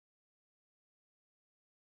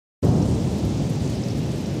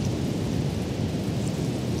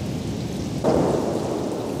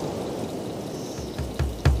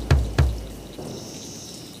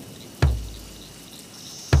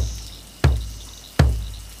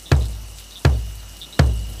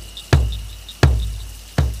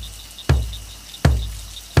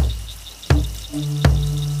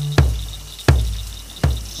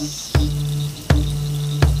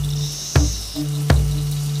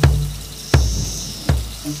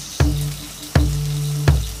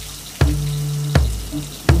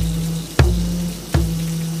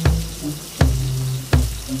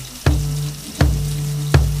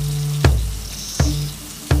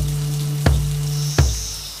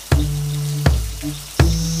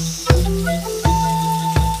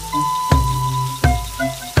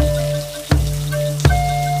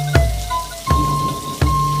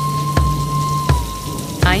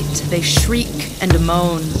they shriek and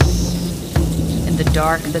moan. In the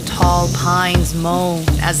dark, the tall pines moan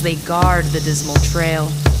as they guard the dismal trail.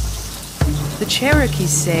 The Cherokees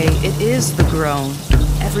say it is the groan,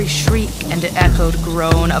 every shriek and echoed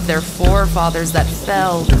groan of their forefathers that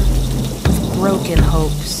fell with broken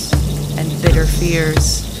hopes and bitter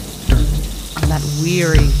fears on that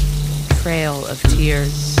weary trail of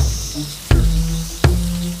tears.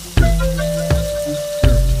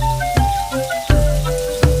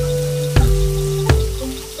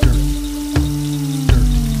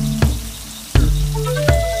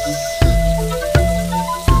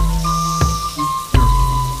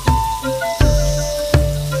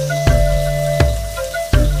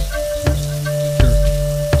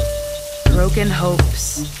 Broken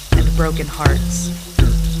hopes and broken hearts.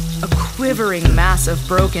 A quivering mass of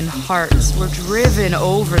broken hearts were driven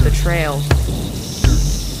over the trail,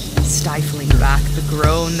 stifling back the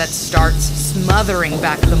groan that starts, smothering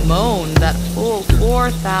back the moan that full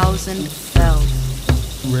 4,000 fell.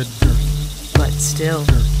 Red. But still,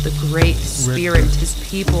 the Great Spirit, his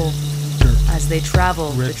people, as they travel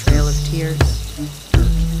the trail of tears.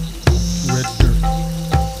 Red.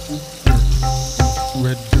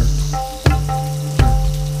 Red.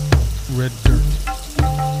 Red dirt.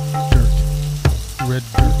 Red dirt. Red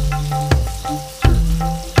dirt.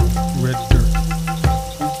 Red dirt.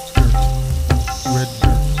 Red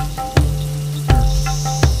dirt.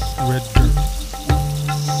 Red dirt.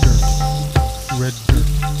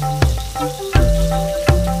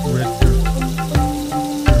 Red dirt. Red dirt.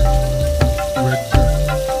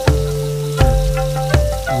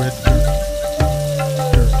 Red dirt.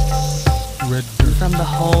 Red dirt. From the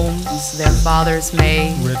homes their fathers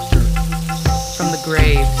made, Red dirt. from the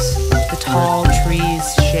graves the tall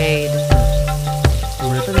trees shade,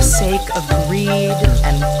 for the sake of greed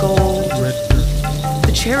and gold,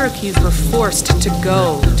 the Cherokees were forced to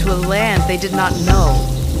go to a land they did not know,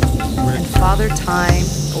 and Father Time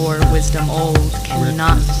or wisdom old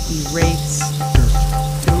cannot erase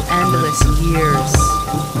through endless years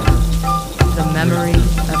the memory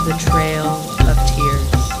of the trail of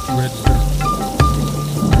tears.